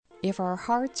If our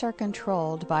hearts are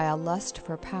controlled by a lust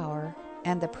for power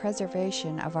and the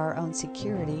preservation of our own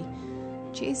security,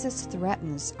 Jesus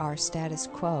threatens our status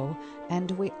quo,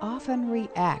 and we often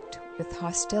react with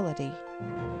hostility.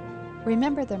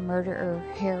 Remember the murderer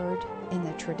Herod in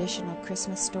the traditional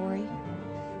Christmas story?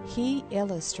 He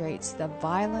illustrates the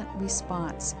violent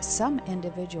response some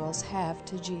individuals have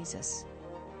to Jesus.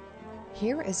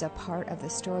 Here is a part of the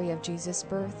story of Jesus'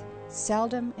 birth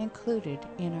seldom included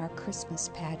in our Christmas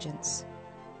pageants.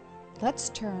 Let's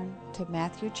turn to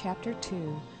Matthew chapter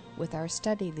 2 with our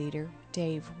study leader,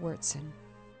 Dave Wurtson.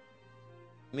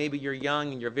 Maybe you're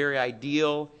young and you're very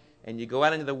ideal, and you go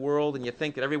out into the world and you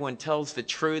think that everyone tells the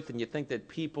truth, and you think that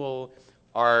people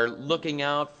are looking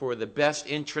out for the best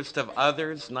interest of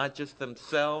others, not just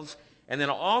themselves. And then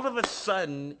all of a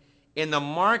sudden, in the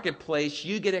marketplace,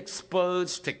 you get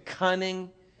exposed to cunning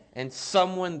and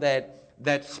someone that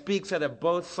speaks out of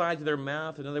both sides of their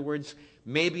mouth. In other words,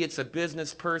 maybe it's a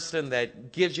business person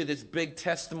that gives you this big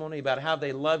testimony about how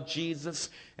they love Jesus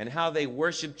and how they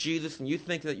worship Jesus, and you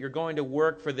think that you're going to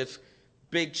work for this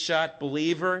big shot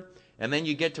believer, and then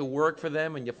you get to work for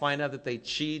them and you find out that they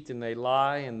cheat and they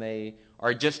lie and they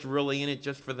are just really in it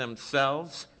just for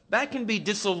themselves. That can be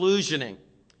disillusioning.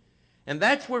 And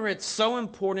that's where it's so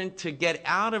important to get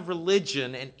out of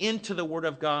religion and into the Word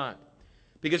of God.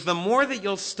 Because the more that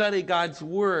you'll study God's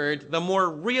Word, the more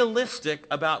realistic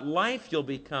about life you'll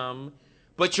become,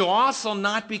 but you'll also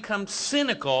not become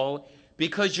cynical,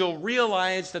 because you'll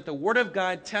realize that the Word of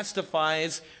God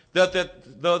testifies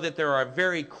that there are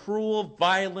very cruel,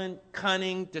 violent,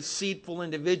 cunning, deceitful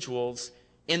individuals,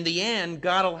 in the end,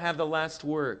 God will have the last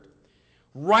word.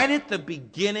 Right at the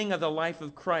beginning of the life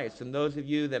of Christ, and those of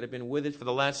you that have been with us for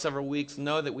the last several weeks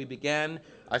know that we began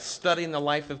a study in the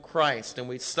life of Christ, and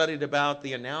we studied about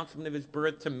the announcement of his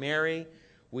birth to Mary.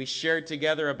 We shared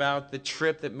together about the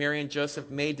trip that Mary and Joseph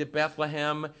made to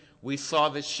Bethlehem. We saw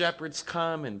the shepherds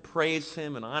come and praise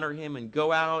him and honor him and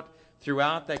go out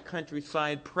throughout that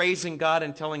countryside praising God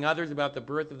and telling others about the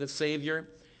birth of the Savior.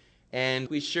 And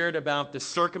we shared about the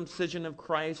circumcision of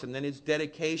Christ and then his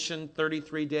dedication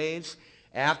 33 days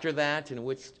after that, in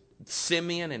which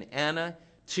Simeon and Anna,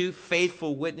 two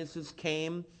faithful witnesses,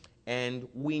 came, and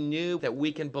we knew that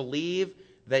we can believe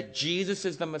that Jesus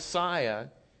is the Messiah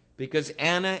because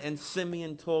Anna and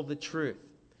Simeon told the truth.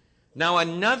 Now,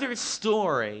 another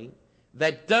story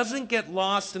that doesn't get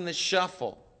lost in the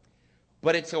shuffle,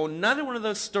 but it's another one of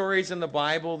those stories in the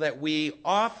Bible that we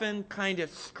often kind of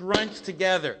scrunch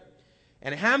together.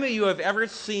 And how many of you have ever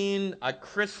seen a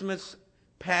Christmas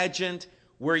pageant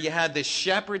where you had the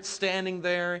shepherds standing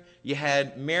there, you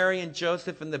had Mary and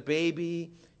Joseph and the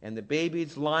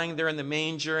baby's lying there in the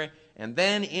manger, and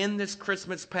then in this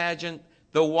Christmas pageant,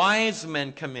 the wise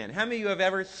men come in? How many of you have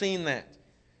ever seen that?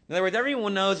 In other words,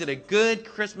 everyone knows that a good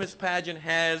Christmas pageant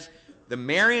has the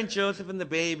Mary and Joseph and the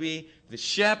baby, the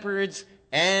shepherds,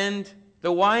 and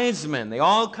the wise men. They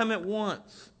all come at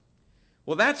once.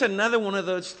 Well, that's another one of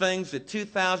those things that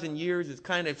 2,000 years has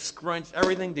kind of scrunched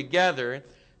everything together,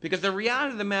 because the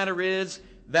reality of the matter is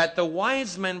that the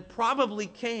wise men probably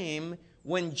came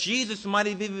when Jesus might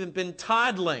have even been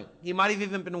toddling. He might have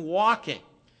even been walking.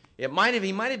 He might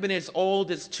have been as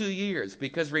old as 2 years,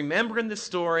 because remember in the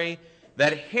story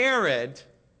that Herod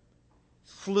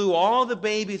flew all the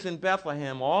babies in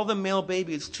Bethlehem, all the male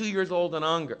babies 2 years old and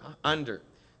under.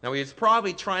 Now, he was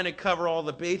probably trying to cover all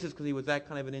the bases because he was that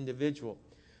kind of an individual.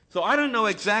 So I don't know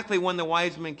exactly when the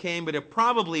wise men came, but it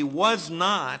probably was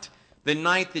not the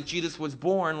night that Jesus was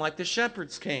born like the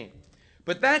shepherds came.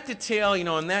 But that detail,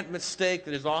 and that mistake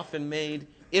that is often made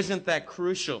isn't that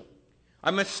crucial.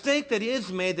 A mistake that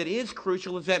is made that is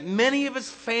crucial is that many of us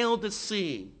fail to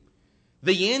see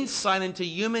the insight into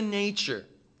human nature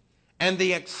and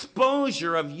the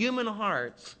exposure of human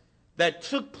hearts that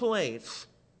took place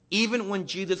even when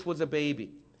Jesus was a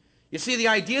baby. You see, the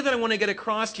idea that I want to get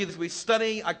across to you is we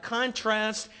study a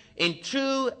contrast in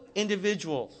two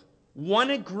individuals. One,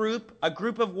 a group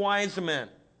of wise men,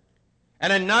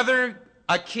 and another,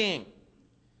 a king.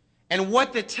 And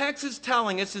what the text is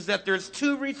telling us is that there's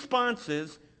two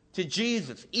responses to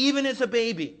Jesus, even as a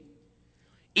baby.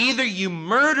 Either you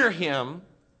murder him,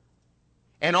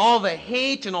 and all the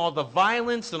hate and all the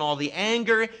violence and all the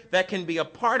anger that can be a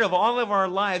part of all of our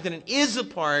lives, and it is a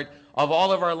part of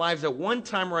all of our lives at one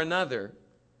time or another,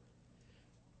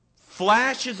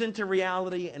 flashes into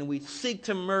reality and we seek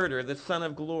to murder the Son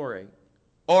of Glory.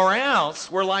 Or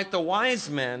else we're like the wise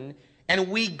men and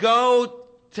we go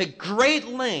to great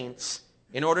lengths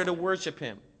in order to worship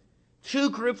him. Two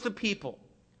groups of people.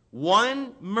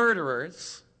 One,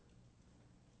 murderers,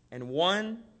 and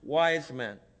one, wise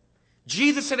men.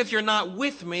 Jesus said, if you're not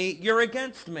with me, you're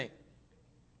against me.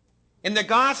 In the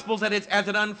Gospels, as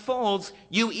it unfolds,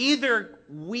 you either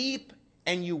weep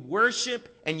and you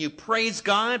worship and you praise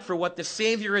God for what the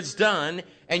Savior has done,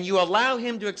 and you allow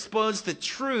him to expose the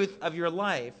truth of your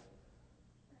life,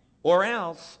 or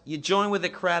else you join with the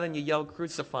crowd and you yell,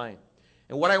 crucify him.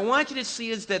 And what I want you to see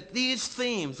is that these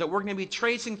themes that we're going to be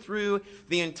tracing through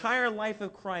the entire life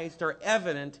of Christ are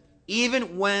evident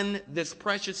even when this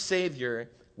precious Savior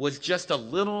was just a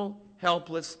little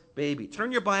helpless baby.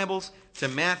 Turn your Bibles to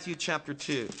Matthew chapter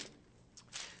 2.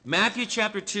 Matthew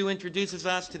chapter 2 introduces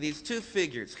us to these two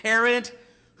figures. Herod,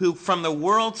 who from the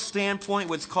world's standpoint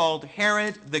was called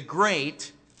Herod the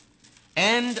Great,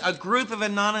 and a group of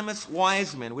anonymous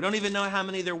wise men. We don't even know how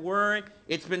many there were.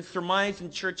 It's been surmised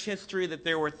in church history that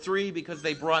there were 3 because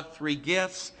they brought 3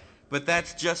 gifts, but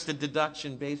that's just a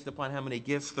deduction based upon how many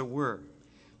gifts there were.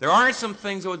 There are some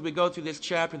things as we go through this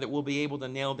chapter that we'll be able to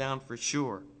nail down for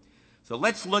sure. So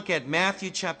let's look at Matthew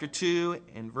chapter 2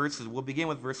 and verses. We'll begin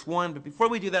with verse 1, but before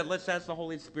we do that, let's ask the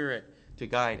Holy Spirit to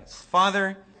guide us.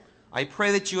 Father, I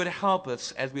pray that you would help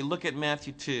us as we look at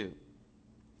Matthew 2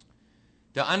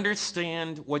 to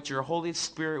understand what your Holy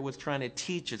Spirit was trying to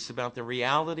teach us about the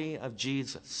reality of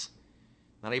Jesus.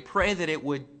 And I pray that it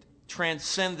would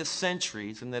transcend the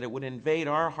centuries and that it would invade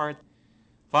our heart.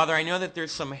 Father, I know that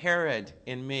there's some Herod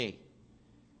in me.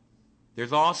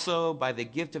 There's also, by the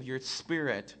gift of your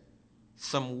Spirit,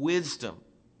 some wisdom.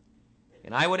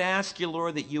 And I would ask you,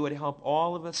 Lord, that you would help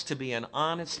all of us to be an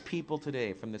honest people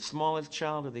today, from the smallest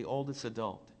child to the oldest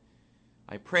adult.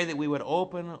 I pray that we would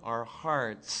open our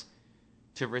hearts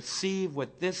to receive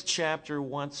what this chapter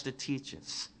wants to teach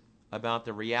us about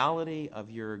the reality of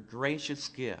your gracious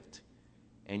gift,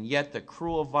 and yet the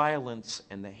cruel violence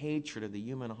and the hatred of the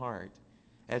human heart,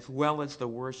 as well as the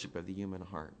worship of the human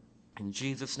heart. In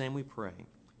Jesus' name we pray.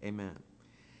 Amen.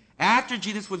 After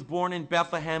Jesus was born in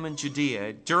Bethlehem in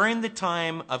Judea, during the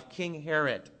time of King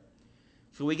Herod,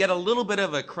 so we get a little bit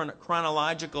of a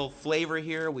chronological flavor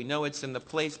here. We know it's in the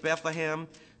place Bethlehem.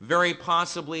 Very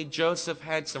possibly Joseph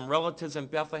had some relatives in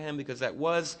Bethlehem because that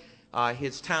was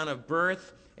his town of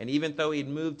birth. And even though he'd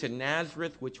moved to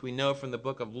Nazareth, which we know from the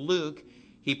book of Luke,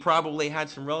 he probably had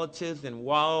some relatives. And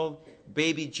while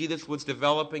baby Jesus was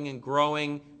developing and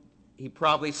growing, he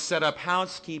probably set up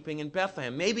housekeeping in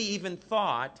Bethlehem. Maybe even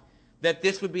thought that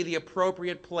this would be the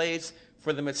appropriate place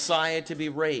for the Messiah to be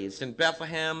raised. In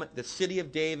Bethlehem, the city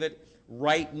of David,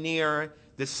 right near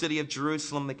the city of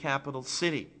Jerusalem, the capital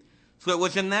city. So it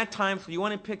was in that time, so you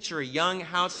want to picture a young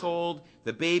household,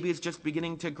 the baby is just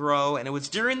beginning to grow, and it was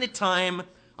during the time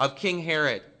of King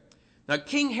Herod. Now,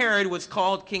 King Herod was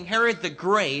called King Herod the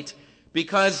Great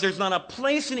because there's not a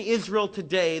place in Israel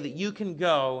today that you can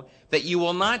go that you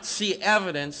will not see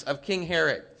evidence of King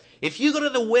Herod. If you go to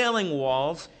the Wailing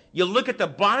Walls, you look at the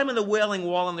bottom of the Wailing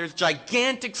Wall and there's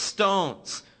gigantic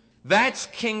stones. That's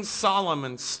King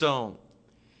Solomon's stone.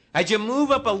 As you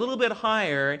move up a little bit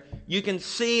higher, you can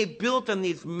see built on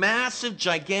these massive,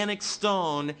 gigantic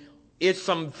stone is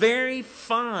some very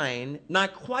fine,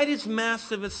 not quite as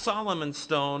massive as Solomon's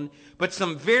stone, but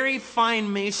some very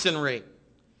fine masonry.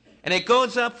 And it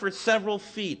goes up for several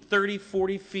feet, 30,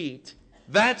 40 feet.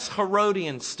 That's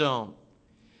Herodian stone.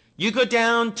 You go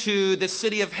down to the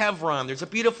city of Hebron. There's a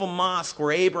beautiful mosque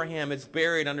where Abraham is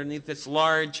buried underneath this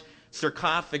large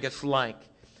sarcophagus-like.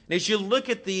 And as you look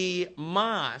at the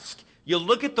mosque, you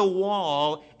look at the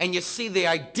wall, and you see the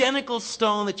identical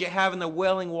stone that you have in the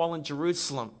Wailing Wall in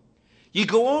Jerusalem. You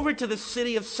go over to the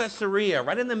city of Caesarea,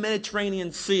 right in the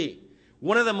Mediterranean Sea.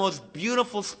 One of the most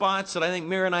beautiful spots that I think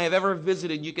Mary and I have ever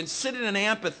visited. You can sit in an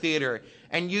amphitheater,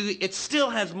 and it still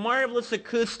has marvelous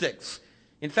acoustics.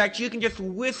 In fact, you can just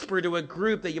whisper to a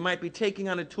group that you might be taking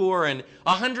on a tour, and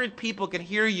 100 people can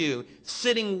hear you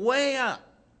sitting way up.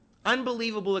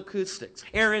 Unbelievable acoustics.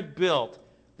 Herod built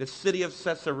the city of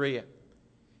Caesarea.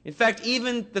 In fact,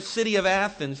 even the city of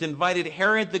Athens invited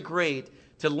Herod the Great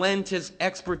to lend his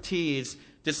expertise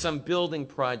to some building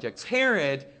projects.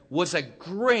 Herod was a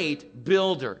great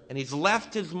builder, and he's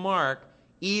left his mark.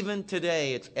 Even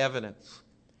today, it's evidence.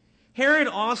 Herod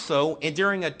also, and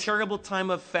during a terrible time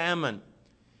of famine,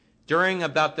 during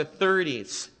about the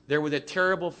 30s, there was a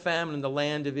terrible famine in the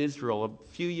land of Israel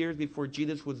a few years before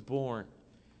Jesus was born.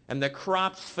 And the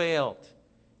crops failed.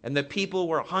 And the people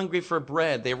were hungry for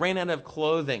bread. They ran out of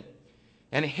clothing.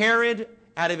 And Herod,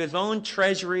 out of his own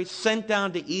treasury, sent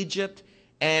down to Egypt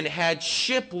and had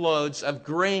shiploads of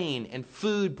grain and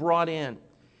food brought in.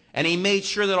 And he made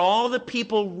sure that all the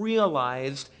people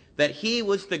realized that he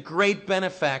was the great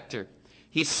benefactor.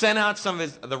 He sent out some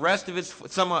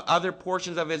other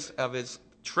portions of his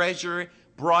treasure,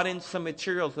 brought in some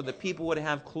material so that people would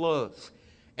have clothes.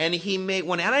 And he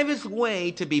went out of his way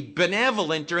to be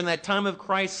benevolent during that time of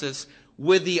crisis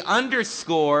with the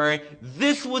underscore,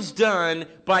 this was done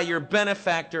by your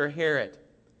benefactor Herod.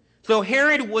 So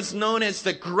Herod was known as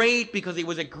the Great because he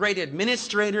was a great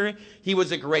administrator. He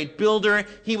was a great builder.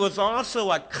 He was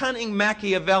also a cunning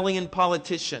Machiavellian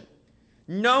politician.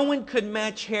 No one could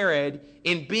match Herod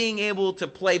in being able to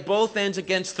play both ends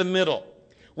against the middle.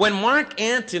 When Mark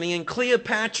Antony and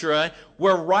Cleopatra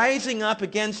were rising up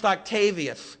against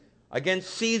Octavius, against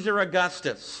Caesar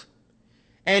Augustus,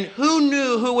 and who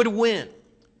knew who would win?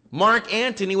 Mark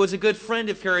Antony was a good friend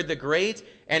of Herod the Great,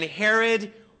 and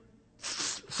Herod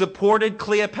supported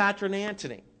Cleopatra and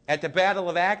Antony. At the Battle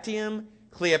of Actium,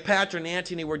 Cleopatra and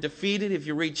Antony were defeated. If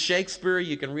you read Shakespeare,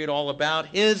 you can read all about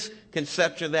his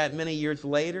conception of that many years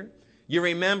later. You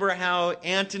remember how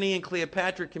Antony and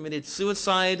Cleopatra committed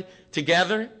suicide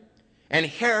together, and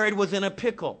Herod was in a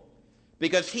pickle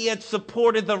because he had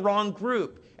supported the wrong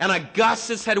group. And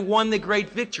Augustus had won the great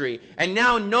victory. And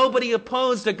now nobody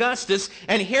opposed Augustus,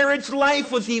 and Herod's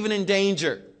life was even in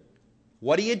danger.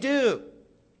 What do?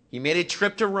 He made a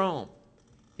trip to Rome.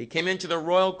 He came into the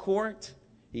royal court.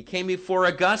 He came before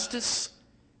Augustus,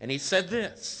 and he said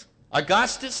this,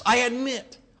 Augustus, I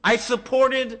admit, I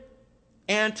supported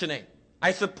Antony.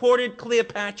 I supported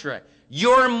Cleopatra,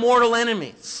 your mortal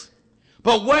enemies.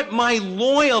 But what my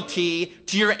loyalty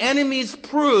to your enemies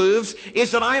proves is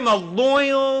that I'm a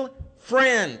loyal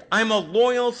friend. I'm a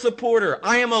loyal supporter.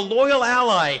 I am a loyal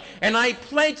ally. And I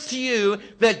pledge to you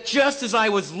that just as I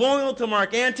was loyal to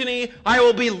Mark Antony, I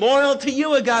will be loyal to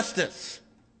you, Augustus.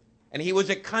 And he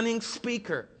was a cunning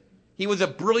speaker. He was a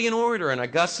brilliant orator, and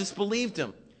Augustus believed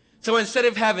him. So instead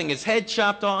of having his head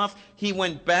chopped off, he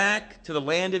went back to the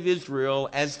land of Israel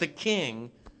as the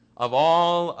king of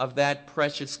all of that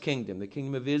precious kingdom, the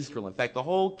kingdom of Israel. In fact, the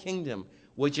whole kingdom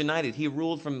was united. He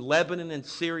ruled from Lebanon and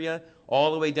Syria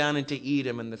all the way down into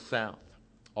Edom in the south,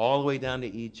 all the way down to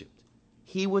Egypt.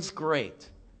 He was great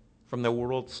from the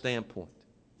world standpoint.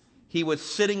 He was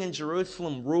sitting in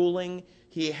Jerusalem ruling.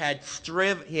 He had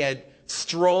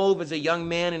strove as a young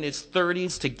man in his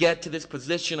 30s to get to this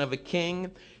position of a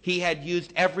king. He had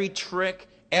used every trick,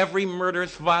 every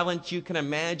murderous violence you can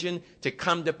imagine to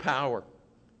come to power.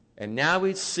 And now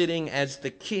he's sitting as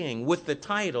the king with the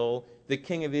title, the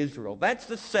King of Israel. That's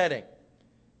the setting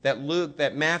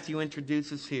that Matthew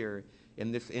introduces here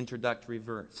in this introductory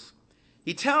verse.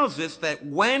 He tells us that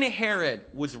when Herod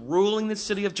was ruling the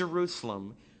city of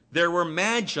Jerusalem, there were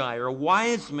magi or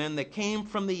wise men that came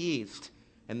from the east,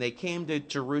 and they came to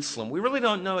Jerusalem. We really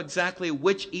don't know exactly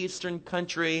which eastern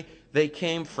country they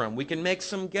came from. We can make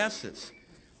some guesses.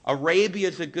 Arabia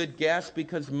is a good guess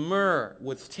because myrrh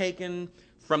was taken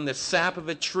from the sap of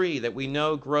a tree that we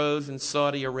know grows in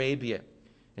Saudi Arabia.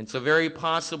 And so very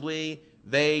possibly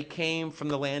they came from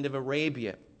the land of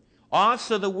Arabia.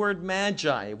 Also the word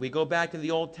magi, if we go back to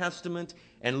the Old Testament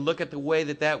and look at the way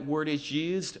that word is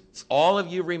used, all of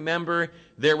you remember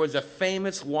there was a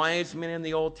famous wise man in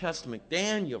the Old Testament,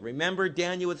 Daniel. Remember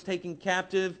Daniel was taken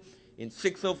captive in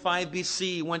 605 BC.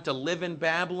 He went to live in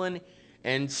Babylon.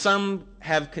 And some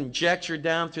have conjectured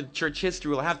down through the church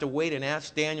history, we'll have to wait and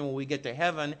ask Daniel when we get to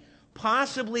heaven,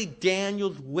 possibly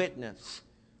Daniel's witness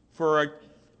for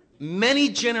many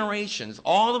generations,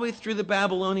 all the way through the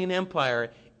Babylonian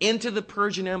Empire into the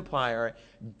Persian Empire.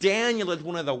 Daniel is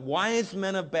one of the wise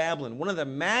men of Babylon, one of the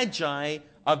magi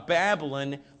of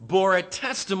Babylon, bore a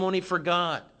testimony for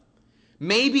God.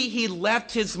 Maybe he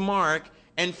left his mark,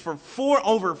 and for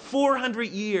over 400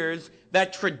 years,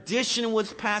 that tradition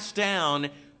was passed down.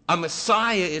 A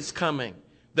Messiah is coming.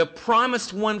 The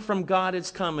promised one from God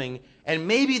is coming. And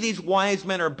maybe these wise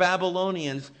men are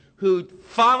Babylonians who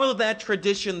followed that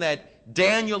tradition that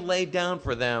Daniel laid down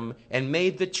for them and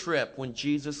made the trip when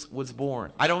Jesus was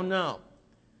born. I don't know.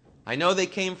 I know they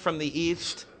came from the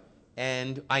east,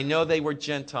 and I know they were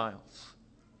Gentiles.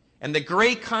 And the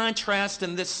great contrast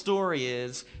in this story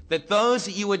is that those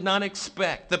that you would not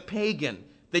expect, the pagan,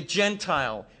 the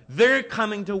Gentile, they're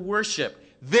coming to worship.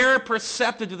 They're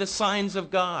perceptive to the signs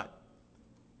of God.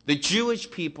 The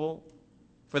Jewish people,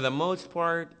 for the most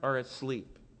part, are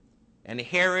asleep. And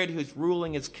Herod, who's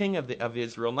ruling as king of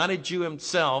Israel, not a Jew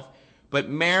himself, but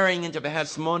marrying into the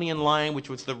Hasmonean line, which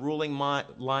was the ruling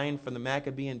line from the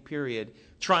Maccabean period,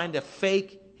 trying to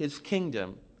fake his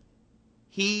kingdom,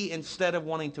 he, instead of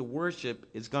wanting to worship,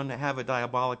 is going to have a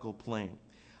diabolical plan.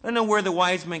 I don't know where the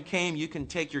wise men came. You can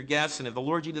take your guess, and if the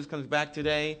Lord Jesus comes back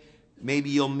today, maybe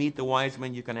you'll meet the wise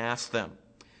men. You can ask them.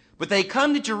 But they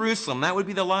come to Jerusalem. That would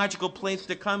be the logical place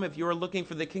to come if you were looking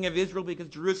for the King of Israel, because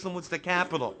Jerusalem was the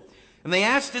capital. And they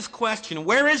ask this question,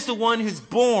 where is the one who's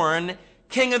born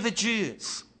King of the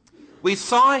Jews. We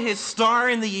saw his star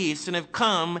in the east and have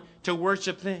come to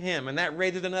worship him. And that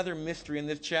raises another mystery in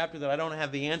this chapter that I don't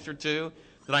have the answer to,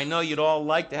 that I know you'd all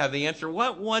like to have the answer.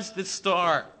 What was the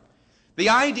star? The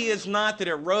idea is not that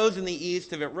it rose in the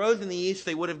east. If it rose in the east,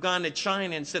 they would have gone to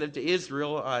China instead of to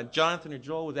Israel. Jonathan or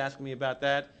Joel was asking me about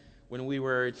that when we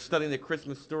were studying the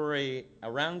Christmas story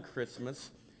around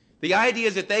Christmas. The idea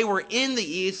is that they were in the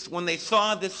east when they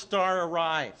saw this star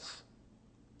arise.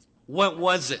 What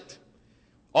was it?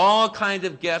 All kinds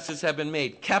of guesses have been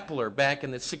made. Kepler, back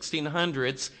in the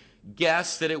 1600s,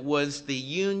 guessed that it was the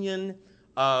union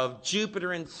of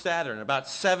Jupiter and Saturn. About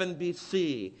 7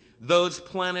 BC, those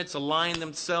planets aligned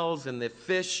themselves in the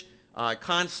fish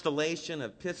constellation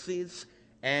of Pisces,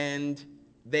 and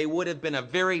they would have been a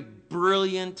very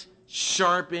brilliant,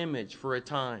 sharp image for a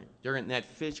time during that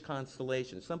fish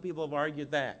constellation. Some people have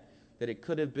argued that it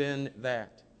could have been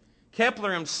that.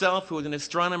 Kepler himself, who was an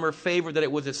astronomer, favored that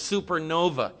it was a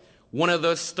supernova, one of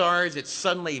those stars that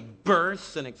suddenly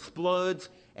bursts and explodes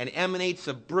and emanates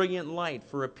a brilliant light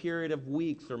for a period of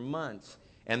weeks or months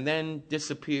and then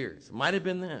disappears. It might have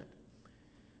been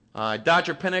that.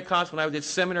 Dr. Pentecost, when I was at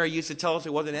seminary, used to tell us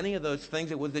it wasn't any of those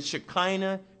things. It was the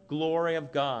Shekinah glory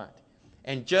of God.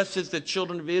 And just as the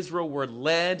children of Israel were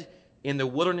led in the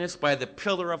wilderness by the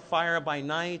pillar of fire by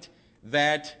night,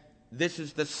 that this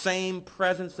is the same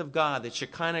presence of God, the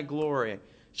Shekinah glory,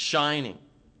 shining.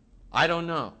 I don't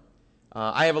know.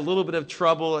 I have a little bit of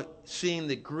trouble seeing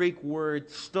the Greek word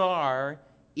star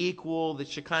equal the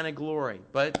Shekinah glory,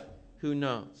 but who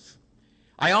knows?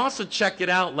 I also checked it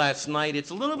out last night. It's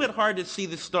a little bit hard to see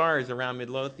the stars around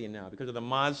Midlothian now because of the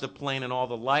Mazda plane and all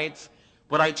the lights,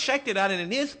 but I checked it out,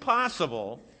 and it is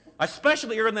possible,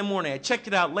 especially early in the morning. I checked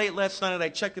it out late last night, and I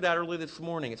checked it out early this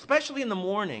morning, especially in the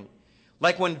morning.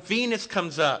 Like when Venus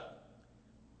comes up,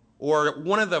 or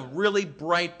one of the really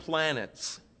bright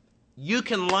planets, you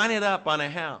can line it up on a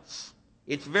house.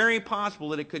 It's very possible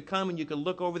that it could come and you could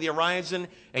look over the horizon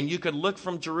and you could look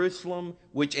from Jerusalem,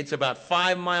 which it's about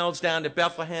 5 miles down to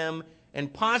Bethlehem,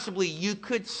 and possibly you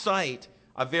could sight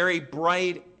a very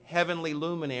bright heavenly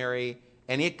luminary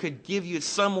and it could give you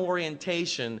some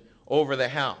orientation over the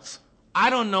house.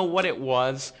 I don't know what it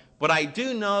was, but I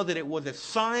do know that it was a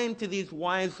sign to these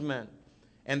wise men.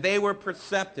 And they were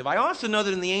perceptive. I also know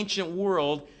that in the ancient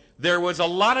world, there was a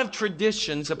lot of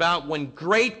traditions about when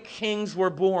great kings were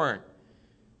born.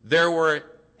 There were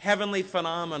heavenly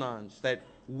phenomenons that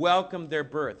welcomed their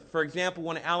birth. For example,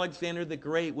 when Alexander the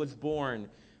Great was born,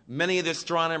 many of the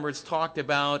astronomers talked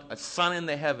about a sun in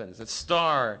the heavens, a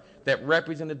star that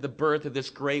represented the birth of this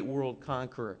great world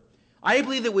conqueror. I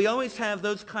believe that we always have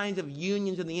those kinds of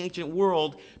unions in the ancient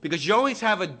world because you always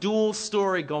have a dual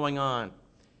story going on.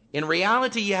 In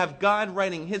reality, you have God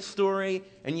writing his story,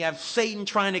 and you have Satan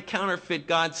trying to counterfeit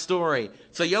God's story.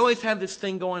 So you always have this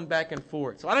thing going back and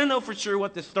forth. So I don't know for sure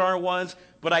what the star was,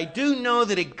 but I do know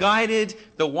that it guided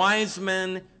the wise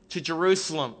men to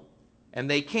Jerusalem. And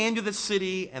they came to the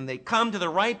city, and they come to the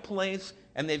right place,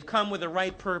 and they've come with the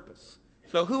right purpose.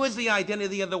 So who is the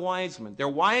identity of the wise men? They're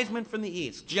wise men from the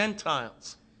east,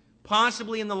 Gentiles,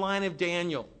 possibly in the line of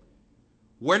Daniel.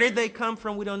 Where did they come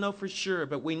from? We don't know for sure,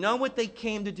 but we know what they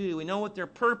came to do. We know what their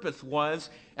purpose was,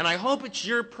 and I hope it's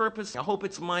your purpose. I hope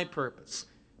it's my purpose.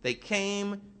 They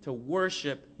came to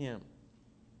worship him.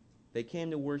 They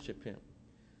came to worship him.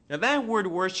 Now that word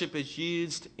worship is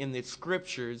used in the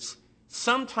scriptures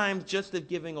sometimes just of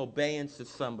giving obedience to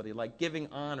somebody, like giving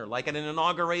honor, like at an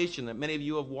inauguration that many of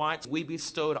you have watched. We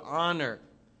bestowed honor,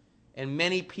 and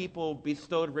many people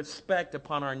bestowed respect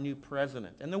upon our new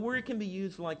president. And the word can be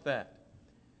used like that.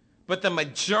 But the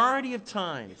majority of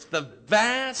times, the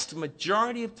vast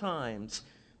majority of times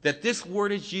that this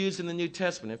word is used in the New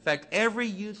Testament, in fact, every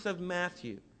use of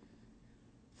Matthew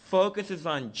focuses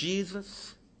on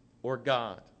Jesus or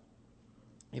God.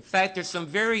 In fact, there's some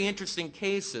very interesting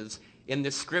cases in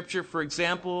the scripture. For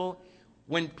example,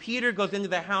 when Peter goes into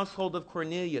the household of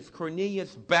Cornelius,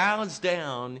 Cornelius bows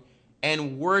down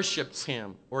and worships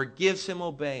him or gives him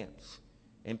obeisance.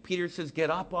 And Peter says, "Get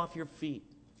up off your feet.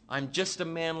 I'm just a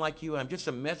man like you. I'm just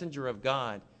a messenger of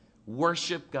God.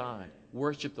 Worship God.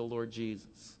 Worship the Lord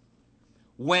Jesus."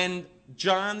 When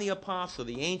John the apostle,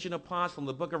 the ancient apostle in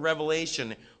the book of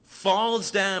Revelation,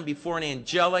 falls down before an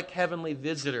angelic heavenly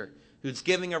visitor who's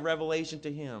giving a revelation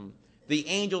to him, the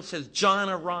angel says, "John,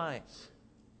 arise,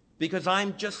 because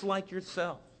I'm just like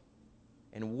yourself,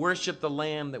 and worship the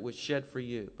Lamb that was shed for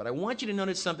you." But I want you to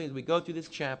notice something as we go through this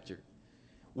chapter.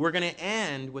 We're going to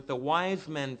end with the wise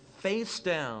men face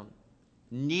down,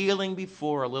 kneeling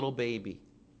before a little baby.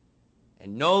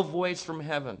 And no voice from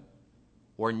heaven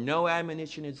or no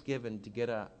admonition is given to get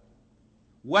up.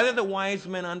 Whether the wise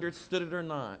men understood it or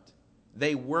not,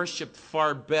 they worshiped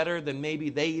far better than maybe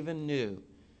they even knew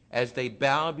as they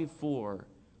bowed before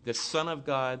the Son of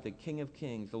God, the King of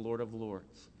Kings, the Lord of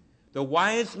Lords. The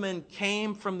wise men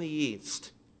came from the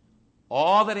east,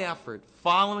 all that effort,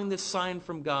 following the sign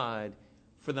from God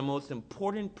for the most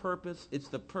important purpose. It's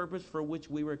the purpose for which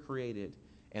we were created.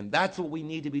 And that's what we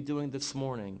need to be doing this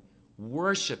morning,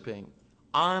 worshiping,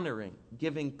 honoring,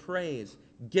 giving praise,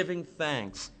 giving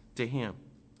thanks to him.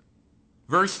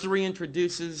 Verse 3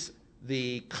 introduces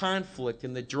the conflict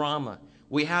and the drama.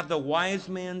 We have the wise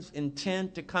man's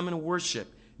intent to come and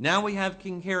worship. Now we have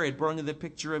King Herod brought into the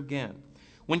picture again.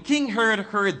 When King Herod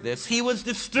heard this, he was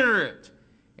disturbed,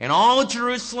 and all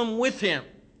Jerusalem with him.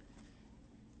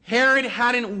 Herod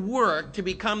hadn't worked to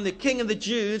become the king of the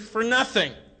Jews for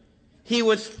nothing. He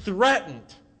was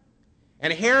threatened.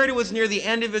 And Herod was near the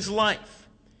end of his life.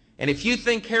 And if you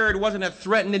think Herod wasn't a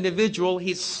threatened individual,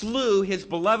 he slew his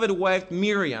beloved wife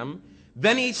Miriam.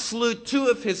 Then he slew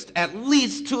at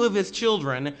least two of his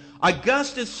children.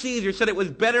 Augustus Caesar said it was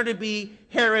better to be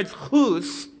Herod's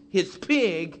hus, his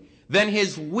pig, than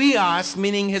his huios,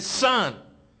 meaning his son.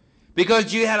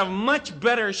 Because you had a much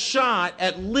better shot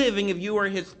at living if you were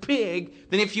his pig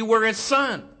than if you were his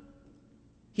son.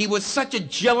 He was such a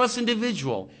jealous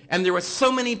individual, and there were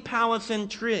so many palace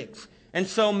intrigues. And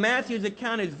so Matthew's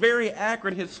account is very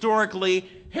accurate historically.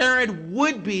 Herod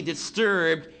would be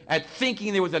disturbed at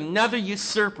thinking there was another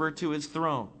usurper to his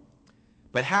throne.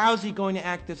 But how's he going to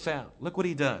act this out? Look what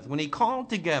he does. When he called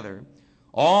together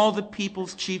all the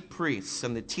people's chief priests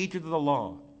and the teachers of the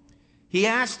law, he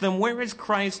asked them, where is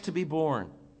Christ to be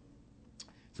born?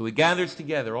 So he gathers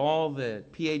together all the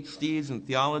PhDs in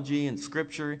theology and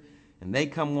scripture, and they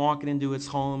come walking into his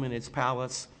home and his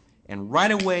palace, and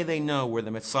right away they know where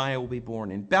the Messiah will be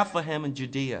born, in Bethlehem in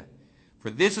Judea. For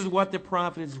this is what the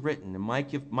prophet has written in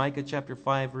Micah chapter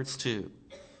 5, verse 2.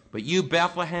 But you,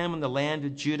 Bethlehem, in the land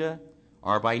of Judah,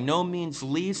 are by no means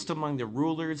least among the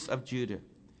rulers of Judah.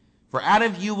 For out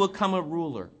of you will come a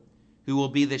ruler who will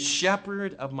be the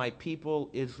shepherd of my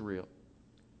people Israel.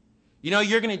 You know,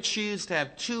 you're going to choose to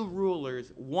have two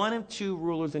rulers, one of two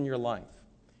rulers in your life.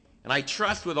 And I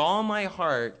trust with all my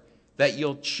heart that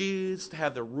you'll choose to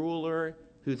have the ruler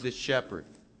who's the shepherd.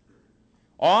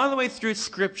 All the way through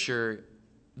Scripture,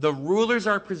 the rulers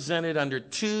are presented under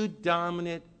two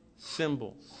dominant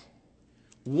symbols.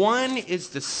 One is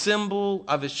the symbol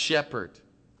of a shepherd.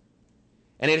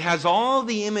 And it has all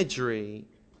the imagery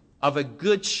of a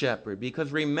good shepherd,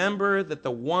 because remember that the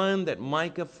one that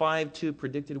Micah 5:2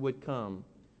 predicted would come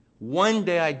one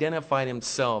day identified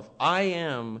himself. I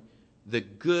am the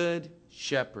good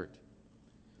shepherd.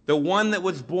 The one that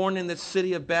was born in the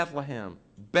city of Bethlehem,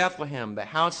 the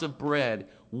house of bread,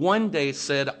 one day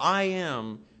said, I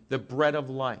am the bread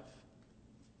of life.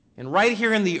 And right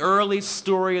here in the early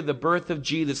story of the birth of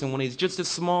Jesus, and when he's just a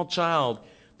small child,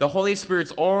 the Holy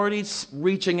Spirit's already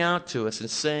reaching out to us and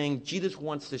saying, Jesus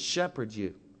wants to shepherd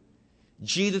you.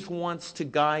 Jesus wants to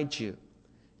guide you.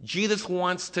 Jesus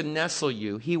wants to nestle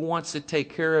you. He wants to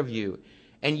take care of you.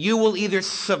 And you will either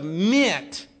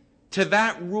submit to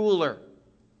that ruler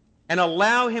and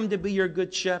allow him to be your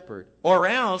good shepherd, or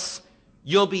else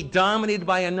you'll be dominated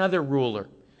by another ruler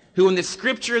who in the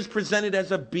scripture is presented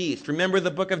as a beast. Remember the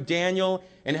book of Daniel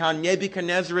and how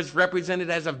Nebuchadnezzar is represented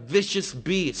as a vicious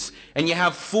beast. And you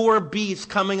have four beasts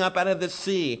coming up out of the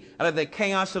sea, out of the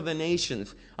chaos of the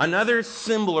nations. Another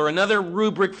symbol or another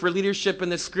rubric for leadership in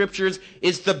the scriptures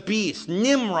is the beast,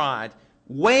 Nimrod.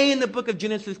 Way in the book of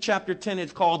Genesis chapter 10,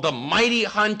 it's called the mighty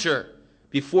hunter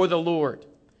before the Lord.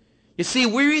 You see,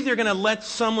 we're either going to let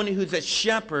someone who's a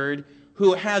shepherd,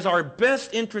 who has our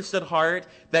best interest at heart,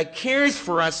 that cares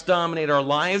for us, dominate our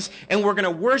lives, and we're going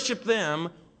to worship them,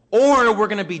 or we're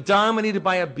going to be dominated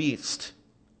by a beast.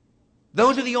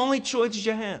 Those are the only choices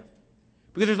you have.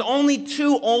 Because there's only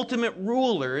two ultimate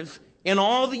rulers in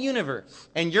all the universe,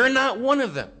 and you're not one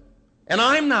of them, and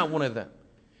I'm not one of them.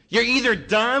 You're either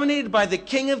dominated by the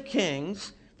King of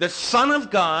Kings, the Son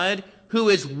of God, who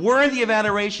is worthy of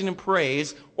adoration and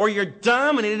praise, or you're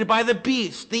dominated by the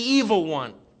beast, the evil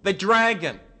one, the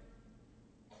dragon.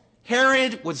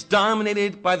 Herod was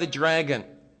dominated by the dragon.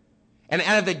 And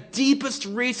out of the deepest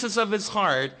recesses of his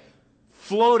heart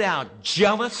flowed out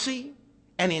jealousy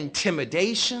and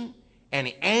intimidation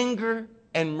and anger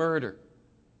and murder.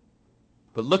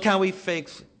 But look how he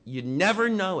fakes it. You'd never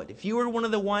know it. If you were one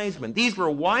of the wise men, these were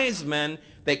wise men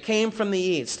that came from the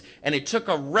east, and it took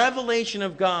a revelation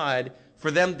of God for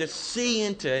them to see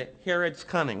into Herod's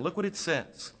cunning. Look what it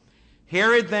says.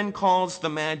 Herod then calls the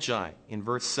Magi in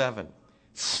verse 7.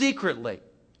 Secretly,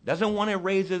 doesn't want to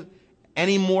raise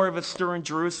any more of a stir in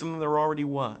Jerusalem than there already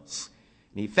was.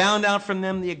 And he found out from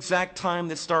them the exact time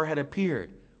the star had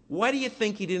appeared. Why do you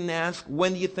think he didn't ask,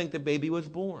 when do you think the baby was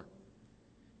born?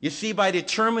 You see, by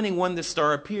determining when the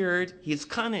star appeared, he's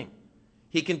cunning.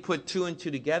 He can put two and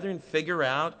two together and figure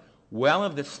out, well,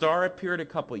 if the star appeared a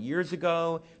couple of years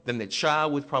ago, then the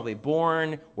child was probably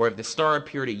born. Or if the star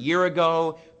appeared a year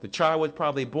ago, the child was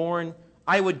probably born.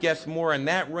 I would guess more in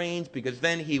that range, because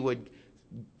then he would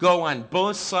go on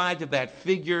both sides of that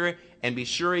figure and be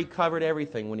sure he covered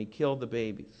everything when he killed the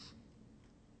babies.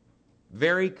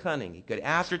 Very cunning. He could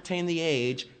ascertain the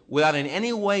age without in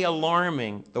any way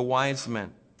alarming the wise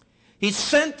men. He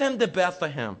sent them to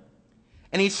Bethlehem,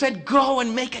 and he said, go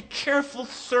and make a careful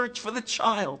search for the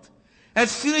child.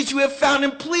 As soon as you have found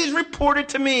him, please report it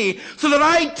to me, so that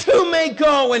I too may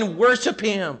go and worship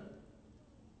him.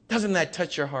 Doesn't that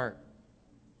touch your heart?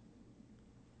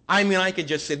 I mean, I could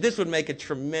just say this would make a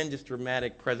tremendous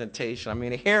dramatic presentation. I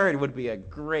mean, Herod would be a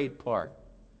great part.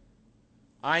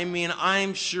 I mean,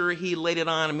 I'm sure he laid it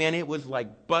on. Man, it was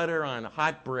like butter on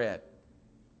hot bread.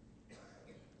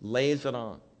 Lays it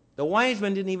on. The wise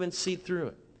men didn't even see through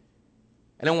it.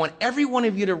 And I want every one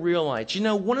of you to realize, you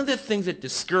know, one of the things that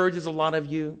discourages a lot of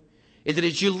you is that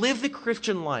as you live the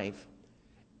Christian life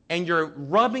and you're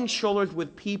rubbing shoulders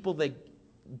with people that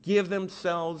give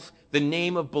themselves the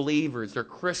name of believers or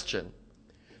Christian,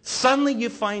 suddenly you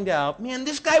find out, man,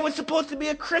 this guy was supposed to be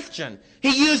a Christian.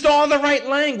 He used all the right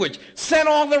language, said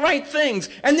all the right things,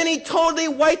 and then he totally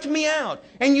wiped me out.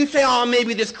 And you say, oh,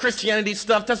 maybe this Christianity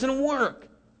stuff doesn't work.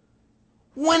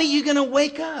 When are you going to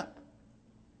wake up?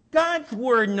 God's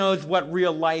Word knows what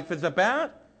real life is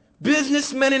about.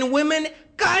 Businessmen and women,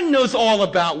 God knows all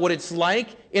about what it's like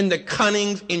in the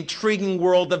cunning, intriguing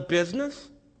world of business.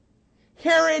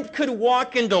 Herod could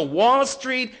walk into Wall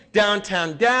Street,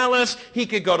 downtown Dallas. He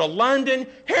could go to London.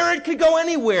 Herod could go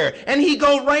anywhere, and he'd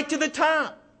go right to the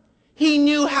top. He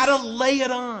knew how to lay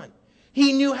it on.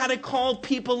 He knew how to call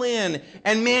people in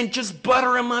and, man, just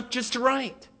butter them up just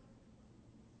right.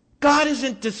 God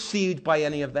isn't deceived by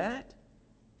any of that.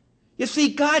 You see,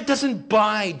 God doesn't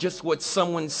buy just what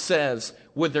someone says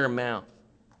with their mouth.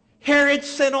 Herod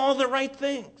said all the right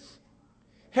things.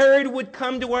 Herod would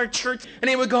come to our church and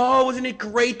he would go, oh, isn't it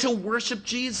great to worship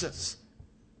Jesus?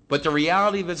 But the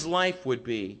reality of his life would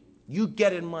be, you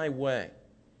get in my way.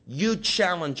 You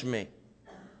challenge me.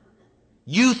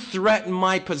 You threaten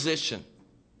my position.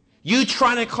 You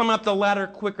try to climb up the ladder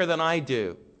quicker than I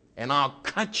do, and I'll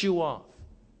cut you off.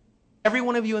 Every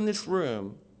one of you in this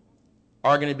room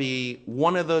are going to be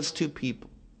one of those two people.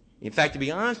 In fact, to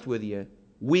be honest with you,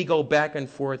 we go back and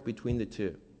forth between the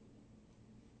two.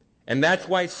 And that's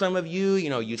why some of you,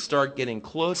 you start getting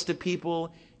close to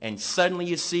people, and suddenly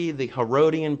you see the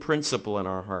Herodian principle in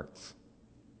our hearts.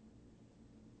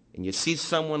 And you see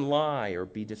someone lie or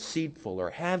be deceitful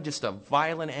or have just a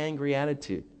violent, angry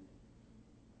attitude.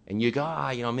 And you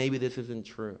go, maybe this isn't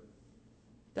true.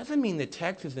 Doesn't mean the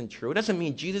text isn't true. It doesn't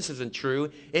mean Jesus isn't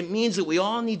true. It means that we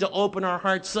all need to open our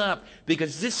hearts up,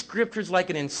 because this scripture is like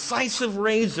an incisive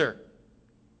razor.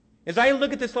 As I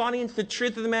look at this audience, the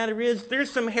truth of the matter is there's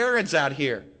some Herods out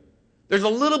here. There's a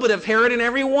little bit of Herod in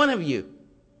every one of you.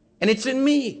 And it's in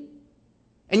me.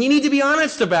 And you need to be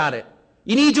honest about it.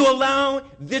 You need to allow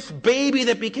this baby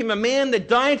that became a man that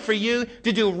died for you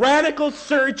to do radical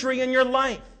surgery in your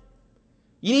life.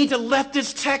 You need to let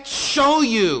this text show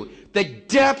you the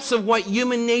depths of what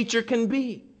human nature can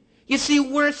be. You see,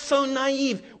 we're so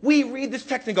naive. We read this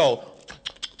text and go,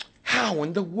 how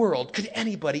in the world could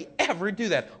anybody ever do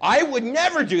that? I would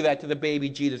never do that to the baby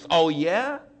Jesus. Oh,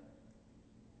 yeah?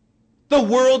 The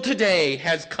world today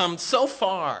has come so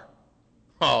far.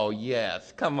 Oh,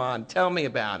 yes. Come on, tell me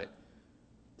about it.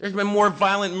 There's been more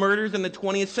violent murders in the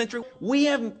 20th century. We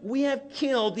have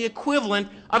killed the equivalent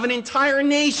of an entire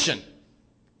nation.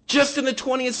 Just in the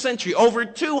 20th century, over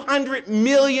 200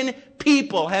 million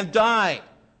people have died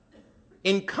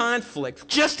in conflicts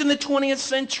just in the 20th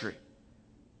century.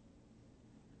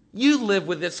 You live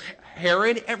with this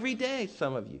Herod every day,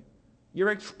 some of you. You're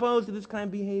exposed to this kind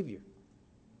of behavior.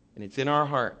 And it's in our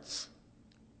hearts.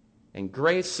 And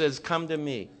grace says, come to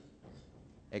me.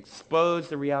 Expose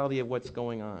the reality of what's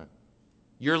going on.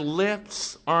 Your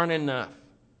lips aren't enough.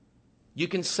 You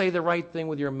can say the right thing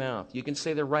with your mouth. You can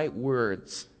say the right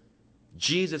words.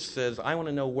 Jesus says, I want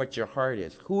to know what your heart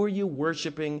is. Who are you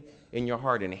worshiping in your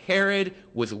heart? And Herod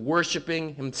was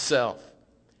worshiping himself.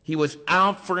 He was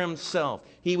out for himself.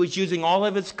 He was using all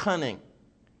of his cunning.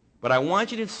 But I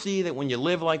want you to see that when you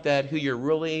live like that, who you're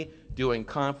really doing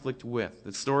conflict with.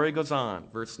 The story goes on,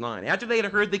 verse 9. After they had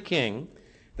heard the king,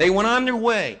 they went on their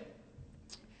way.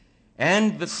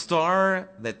 And the star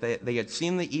that they had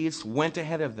seen in the east went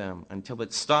ahead of them until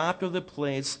it stopped over the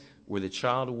place where the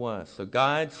child was. So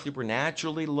God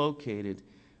supernaturally located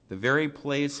the very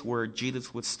place where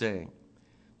Jesus was staying.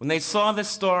 When they saw the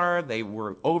star, they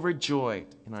were overjoyed.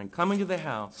 And on coming to the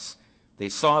house, they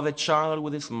saw the child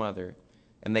with his mother,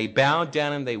 and they bowed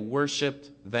down and they worshiped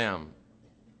them.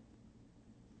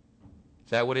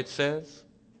 Is that what it says?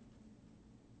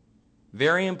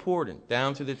 Very important.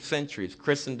 Down through the centuries,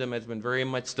 Christendom has been very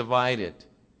much divided.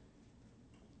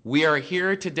 We are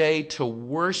here today to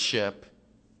worship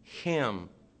him.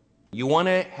 You want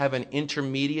to have an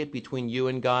intermediate between you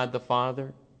and God the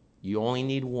Father? You only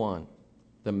need one,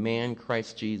 the man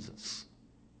Christ Jesus.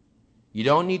 You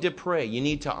don't need to pray. You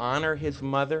need to honor his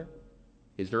mother,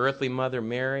 his earthly mother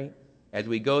Mary. As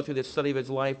we go through the study of his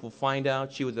life, we'll find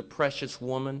out she was a precious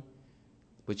woman,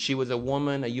 but she was a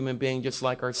woman, a human being just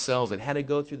like ourselves. It had to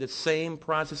go through the same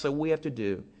process that we have to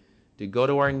do, to go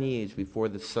to our knees before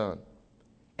the Son.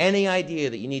 Any idea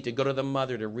that you need to go to the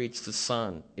mother to reach the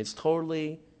Son is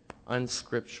totally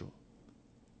unscriptural.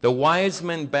 The wise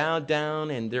men bowed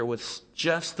down, and there was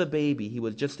just the baby. He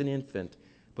was just an infant.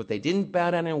 But they didn't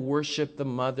bow down and worship the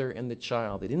mother and the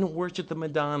child. They didn't worship the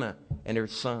Madonna and her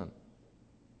son.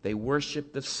 They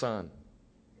worshiped the Son,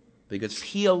 because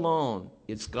he alone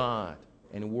is God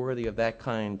and worthy of that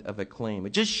kind of acclaim.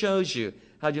 It just shows you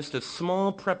how just a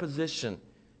small preposition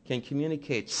can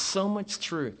communicate so much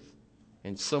truth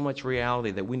and so much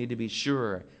reality that we need to be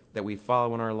sure that we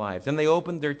follow in our lives. Then they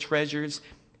opened their treasures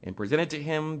and presented to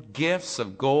him gifts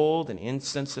of gold and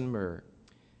incense and myrrh.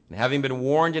 And having been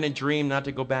warned in a dream not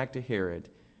to go back to Herod,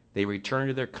 they returned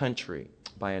to their country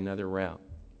by another route.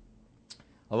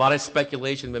 A lot of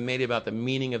speculation has been made about the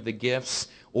meaning of the gifts.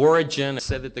 Origen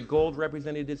said that the gold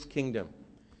represented his kingdom.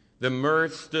 The myrrh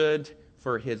stood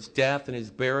for his death and his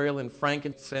burial, and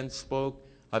frankincense spoke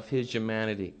of his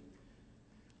humanity.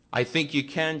 I think you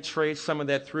can trace some of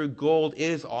that through. Gold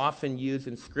is often used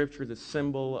in Scripture as a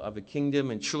symbol of a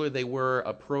kingdom, and truly they were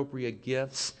appropriate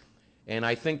gifts. And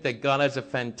I think that God is a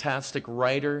fantastic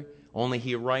writer, only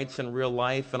he writes in real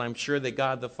life, and I'm sure that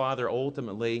God the Father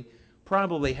ultimately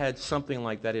probably had something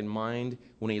like that in mind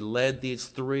when he led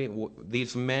these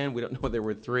men, we don't know there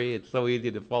were three, it's so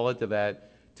easy to fall into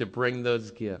that, to bring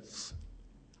those gifts.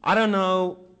 I don't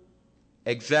know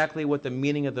exactly what the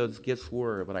meaning of those gifts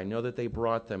were, but I know that they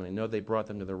brought them, and I know they brought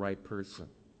them to the right person.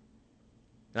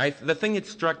 And the thing that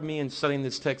struck me in studying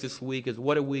this text this week is,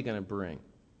 what are we going to bring?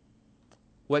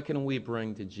 What can we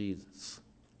bring to Jesus?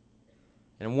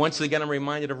 And once again, I'm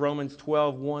reminded of Romans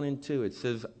 12, 1 and 2. It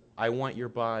says, I want your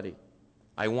body.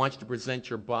 I want you to present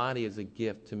your body as a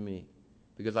gift to me,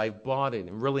 because I've bought it.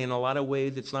 And really, in a lot of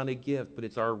ways, it's not a gift, but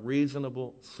it's our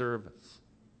reasonable service.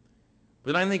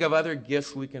 But I think of other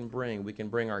gifts we can bring. We can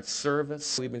bring our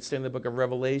service. We've been studying the book of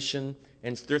Revelation,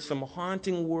 and there's some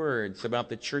haunting words about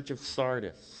the church of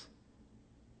Sardis.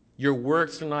 Your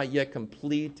works are not yet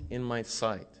complete in my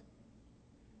sight.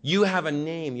 You have a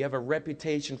name, you have a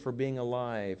reputation for being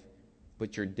alive,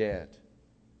 but you're dead.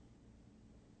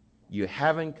 You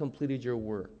haven't completed your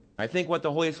work. I think what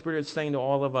the Holy Spirit is saying to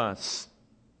all of us,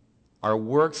 our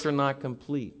works are not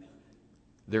complete.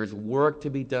 There's work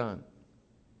to be done.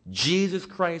 Jesus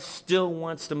Christ still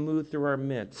wants to move through our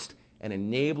midst and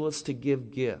enable us to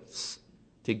give gifts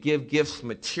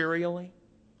materially.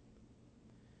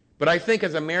 But I think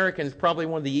as Americans, probably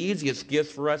one of the easiest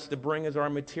gifts for us to bring is our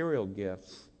material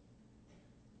gifts.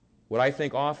 What I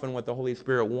think often what the Holy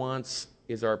Spirit wants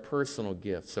is our personal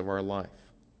gifts of our life.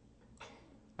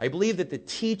 I believe that the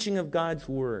teaching of God's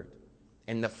Word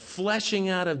and the fleshing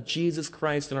out of Jesus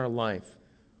Christ in our life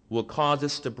will cause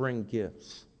us to bring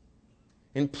gifts.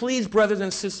 And please, brothers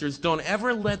and sisters, don't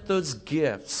ever let those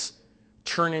gifts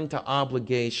turn into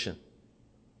obligation,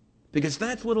 because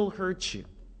that's what will hurt you.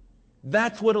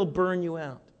 That's what will burn you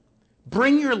out.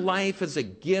 Bring your life as a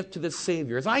gift to the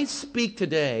Savior. As I speak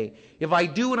today, if I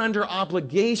do it under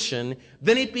obligation,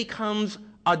 then it becomes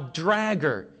a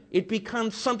dragger. It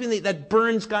becomes something that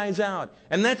burns guys out.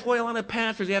 And that's why a lot of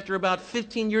pastors, after about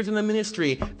 15 years in the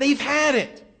ministry, they've had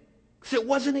it. Because it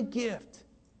wasn't a gift.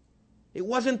 It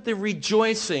wasn't the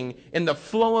rejoicing in the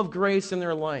flow of grace in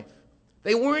their life.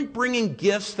 They weren't bringing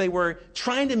gifts. They were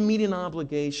trying to meet an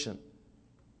obligation.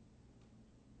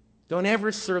 Don't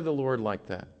ever serve the Lord like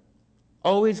that.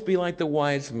 Always be like the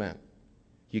wise men.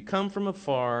 You come from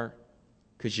afar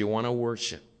because you want to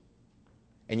worship.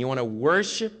 And you want to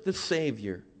worship the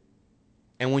Savior.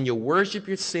 And when you worship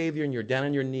your Savior and you're down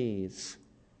on your knees,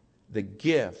 the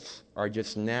gifts are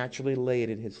just naturally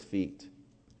laid at his feet.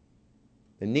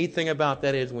 The neat thing about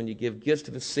that is when you give gifts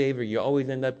to the Savior, you always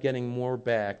end up getting more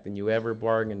back than you ever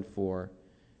bargained for,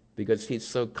 because he's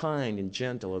so kind and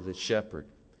gentle as a shepherd.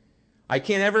 I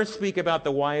can't ever speak about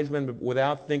the wise men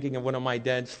without thinking of one of my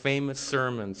dad's famous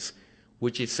sermons,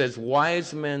 which he says,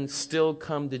 wise men still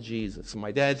come to Jesus. And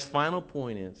my dad's final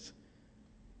point is,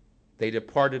 they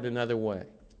departed another way.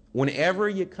 Whenever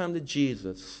you come to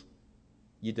Jesus,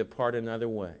 you depart another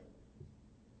way.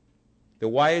 The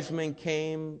wise men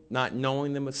came not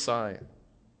knowing the Messiah.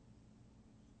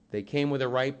 They came with a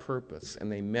right purpose, and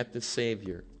they met the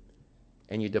Savior,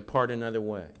 and you depart another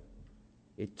way.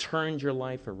 It turns your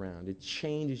life around. It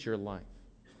changes your life.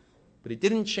 But it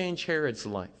didn't change Herod's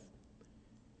life.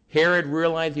 Herod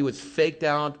realized he was faked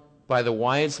out by the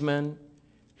wise men.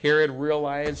 Herod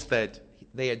realized that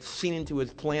they had seen into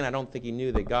his plan. I don't think he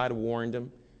knew that God warned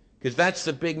him, because that's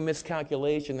the big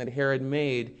miscalculation that Herod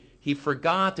made. He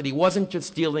forgot that he wasn't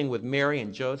just dealing with Mary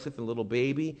and Joseph and little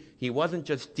baby. He wasn't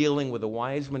just dealing with the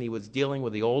wise men. He was dealing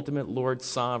with the ultimate Lord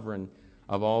Sovereign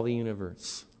of all the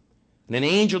universe. And an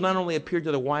angel not only appeared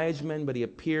to the wise men, but he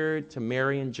appeared to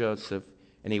Mary and Joseph,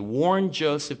 and he warned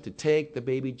Joseph to take the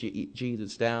baby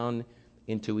Jesus down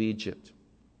into Egypt.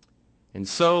 And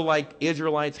so, like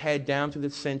Israelites had down through the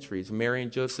centuries, Mary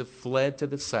and Joseph fled to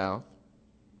the south,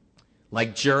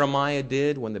 like Jeremiah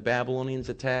did when the Babylonians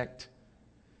attacked,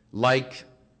 like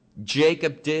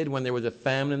Jacob did when there was a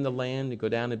famine in the land, to go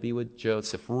down to be with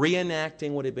Joseph,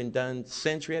 reenacting what had been done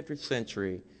century after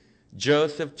century.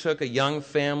 Joseph took a young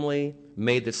family,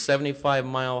 made the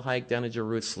 75-mile hike down to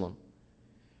Jerusalem.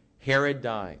 Herod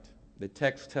died. The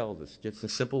text tells us, just in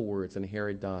simple words, and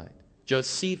Herod died.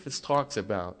 Josephus talks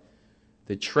about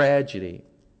the tragedy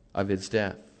of his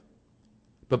death.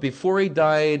 But before he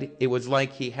died, it was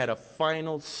like he had a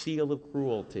final seal of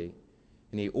cruelty,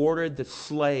 and he ordered the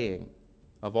slaying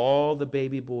of all the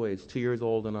baby boys 2 years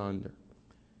old and under.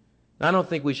 I don't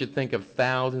think we should think of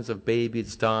thousands of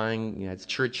babies dying. You know, as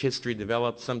church history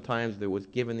developed, sometimes there was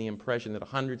given the impression that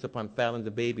hundreds upon thousands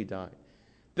of babies died.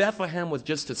 Bethlehem was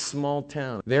just a small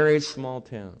town, very small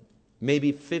town.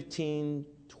 Maybe 15,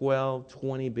 12,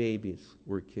 20 babies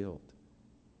were killed.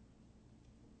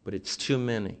 But it's too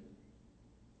many.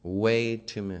 Way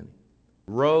too many.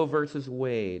 Roe versus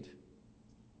Wade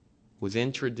was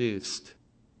introduced.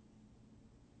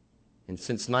 And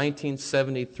since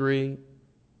 1973,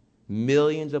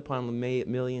 millions upon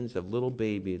millions of little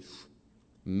babies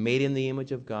made in the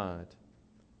image of God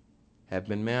have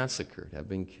been massacred, have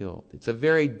been killed. It's a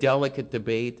very delicate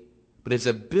debate, but as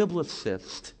a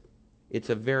biblicist, it's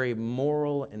a very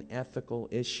moral and ethical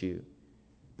issue.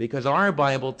 Because our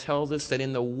Bible tells us that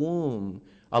in the womb,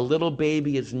 a little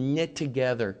baby is knit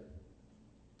together.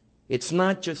 It's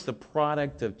not just the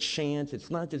product of chance.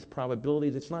 It's not just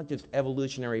probabilities. It's not just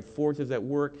evolutionary forces at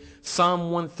work.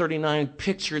 Psalm 139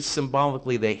 pictures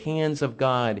symbolically the hands of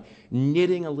God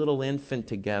knitting a little infant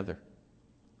together.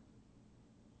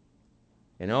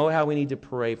 And oh, how we need to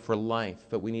pray for life.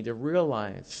 But we need to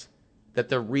realize that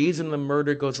the reason the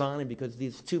murder goes on is because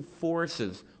these two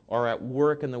forces are at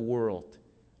work in the world.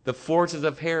 The forces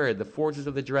of Herod, the forces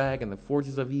of the dragon, the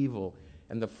forces of evil,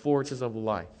 and the forces of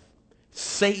life.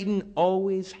 Satan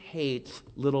always hates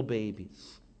little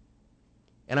babies.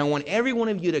 And I want every one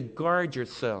of you to guard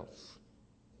yourselves.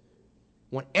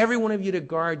 I want every one of you to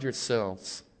guard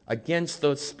yourselves against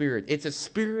those spirits. It's a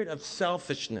spirit of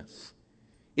selfishness.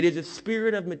 It is a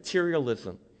spirit of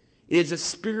materialism. It is a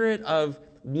spirit of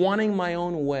wanting my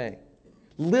own way.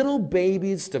 Little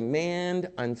babies demand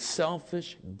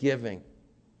unselfish giving.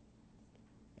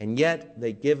 And yet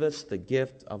they give us the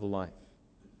gift of life.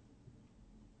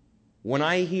 When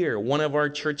I hear one of our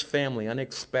church family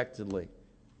unexpectedly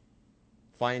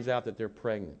finds out that they're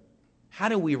pregnant, how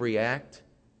do we react?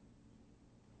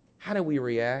 How do we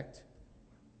react?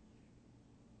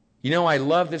 You know, I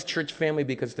love this church family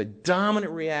because the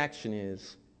dominant reaction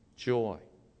is joy.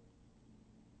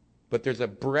 But there's a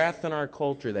breath in our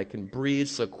culture that can breathe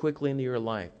so quickly into your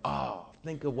life. Oh,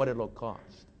 think of what it'll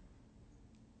cost.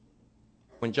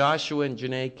 When Joshua and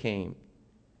Janae came,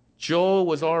 Joel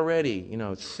was already,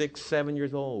 6, 7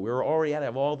 years old. We were already out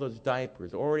of all those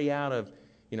diapers, already out of,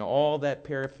 all that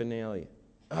paraphernalia.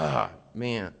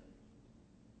 Man.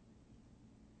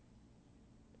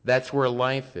 That's where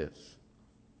life is.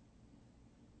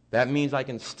 That means I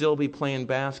can still be playing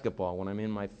basketball when I'm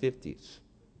in my 50s.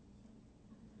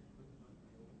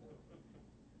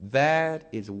 That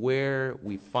is where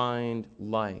we find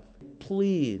life.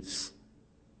 Please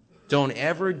don't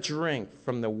ever drink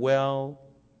from the well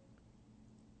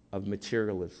of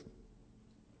materialism.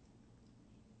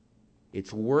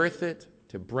 It's worth it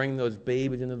to bring those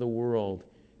babies into the world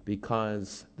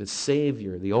because the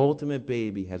Savior, the ultimate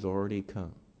baby, has already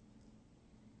come.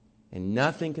 And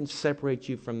nothing can separate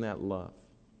you from that love.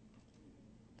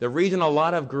 The reason a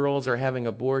lot of girls are having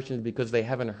abortions is because they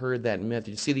haven't heard that message.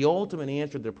 You see, the ultimate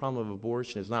answer to the problem of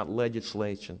abortion is not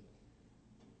legislation.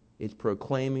 It's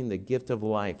proclaiming the gift of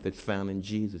life that's found in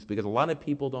Jesus. Because a lot of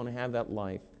people don't have that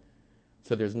life,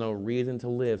 so there's no reason to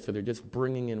live. So they're just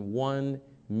bringing in one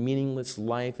meaningless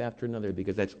life after another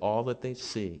because that's all that they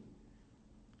see.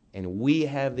 And we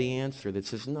have the answer that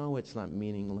says, no, it's not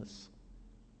meaningless.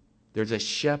 There's a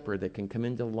shepherd that can come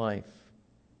into life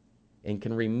and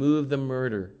can remove the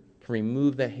murder, can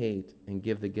remove the hate, and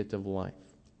give the gift of life.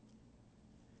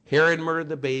 Herod murdered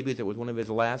the babies. It was one of his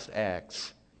last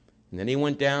acts. And then he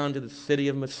went down to the city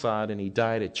of Masada and he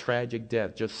died a tragic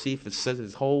death. Josephus says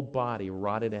his whole body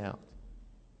rotted out.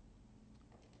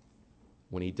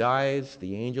 When he dies,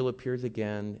 the angel appears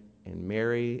again, and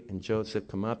Mary and Joseph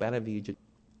come up out of Egypt.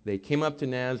 They came up to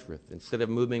Nazareth. Instead of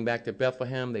moving back to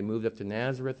Bethlehem, they moved up to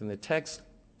Nazareth, and the text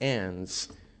ends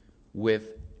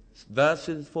with, "Thus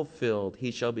is fulfilled,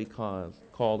 he shall be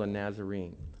called a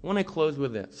Nazarene." I want to close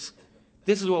with this.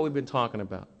 This is what we've been talking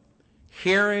about.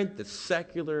 Herod, the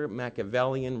secular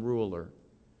Machiavellian ruler,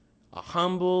 a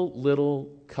humble little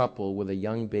couple with a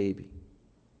young baby.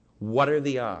 What are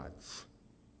the odds?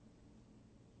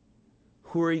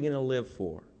 Who are you going to live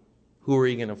for? Who are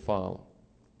you going to follow?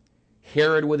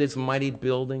 Herod with his mighty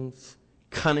buildings,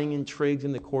 cunning intrigues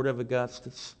in the court of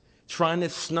Augustus, trying to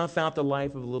snuff out the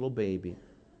life of a little baby.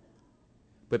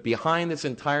 But behind this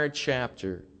entire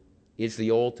chapter is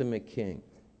the ultimate king.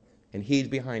 And he's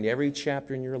behind every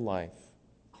chapter in your life.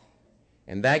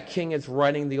 And that king is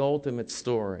writing the ultimate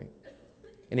story.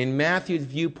 And in Matthew's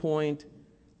viewpoint,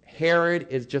 Herod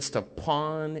is just a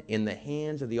pawn in the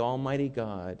hands of the Almighty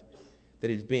God that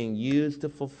is being used to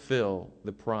fulfill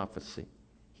the prophecy.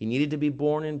 He needed to be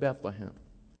born in Bethlehem.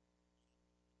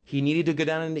 He needed to go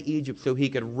down into Egypt so he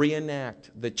could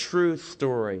reenact the true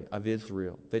story of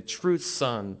Israel, the true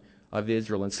son of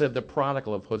Israel, instead of the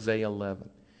prodigal of Hosea 11.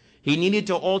 He needed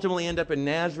to ultimately end up in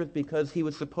Nazareth because he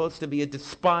was supposed to be a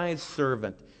despised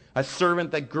servant, a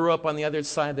servant that grew up on the other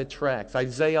side of the tracks.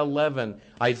 Isaiah 11,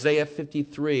 Isaiah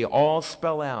 53, all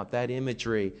spell out that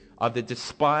imagery of the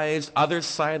despised other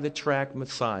side of the track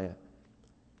Messiah.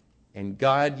 And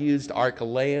God used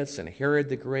Archelaus and Herod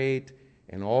the Great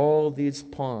and all these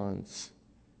pawns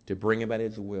to bring about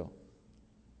his will.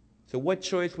 So what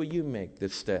choice will you make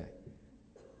this day?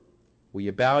 Will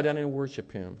you bow down and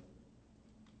worship him?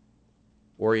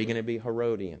 Or are you going to be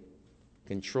Herodian,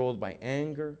 controlled by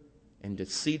anger and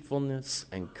deceitfulness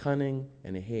and cunning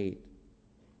and hate?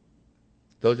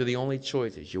 Those are the only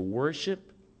choices. You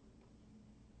worship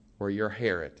or you're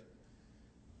Herod.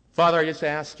 Father, I just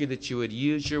ask you that you would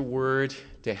use your word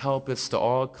to help us to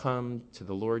all come to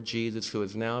the Lord Jesus, who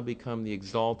has now become the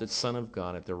exalted Son of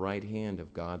God at the right hand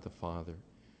of God the Father.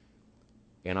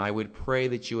 And I would pray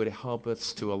that you would help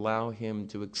us to allow him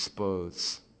to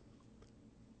expose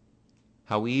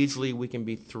how easily we can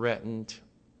be threatened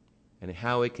and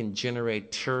how it can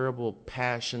generate terrible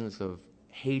passions of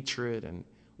hatred and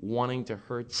wanting to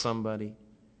hurt somebody.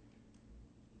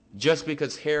 Just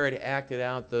because Herod acted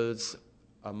out those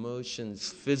emotions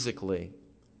physically,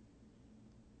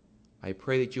 I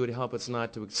pray that you would help us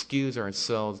not to excuse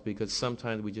ourselves because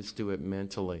sometimes we just do it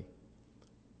mentally.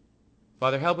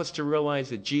 Father, help us to realize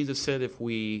that Jesus said if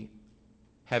we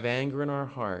have anger in our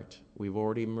heart, we've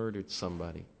already murdered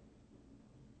somebody.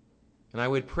 And I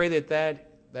would pray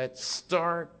that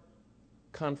stark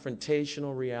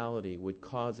confrontational reality would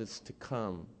cause us to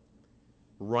come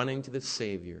running to the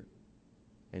Savior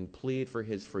and plead for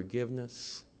his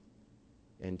forgiveness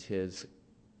and his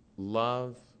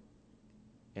love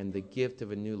and the gift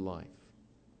of a new life.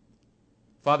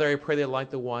 Father, I pray that like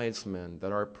the wise men,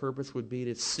 that our purpose would be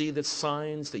to see the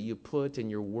signs that you put in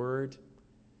your word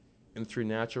and through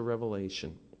natural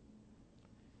revelation,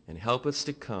 and help us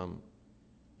to come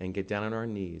and get down on our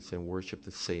knees and worship the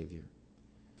Savior.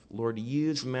 Lord,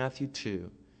 use Matthew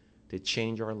 2 to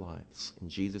change our lives. In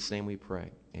Jesus' name we pray.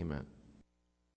 Amen.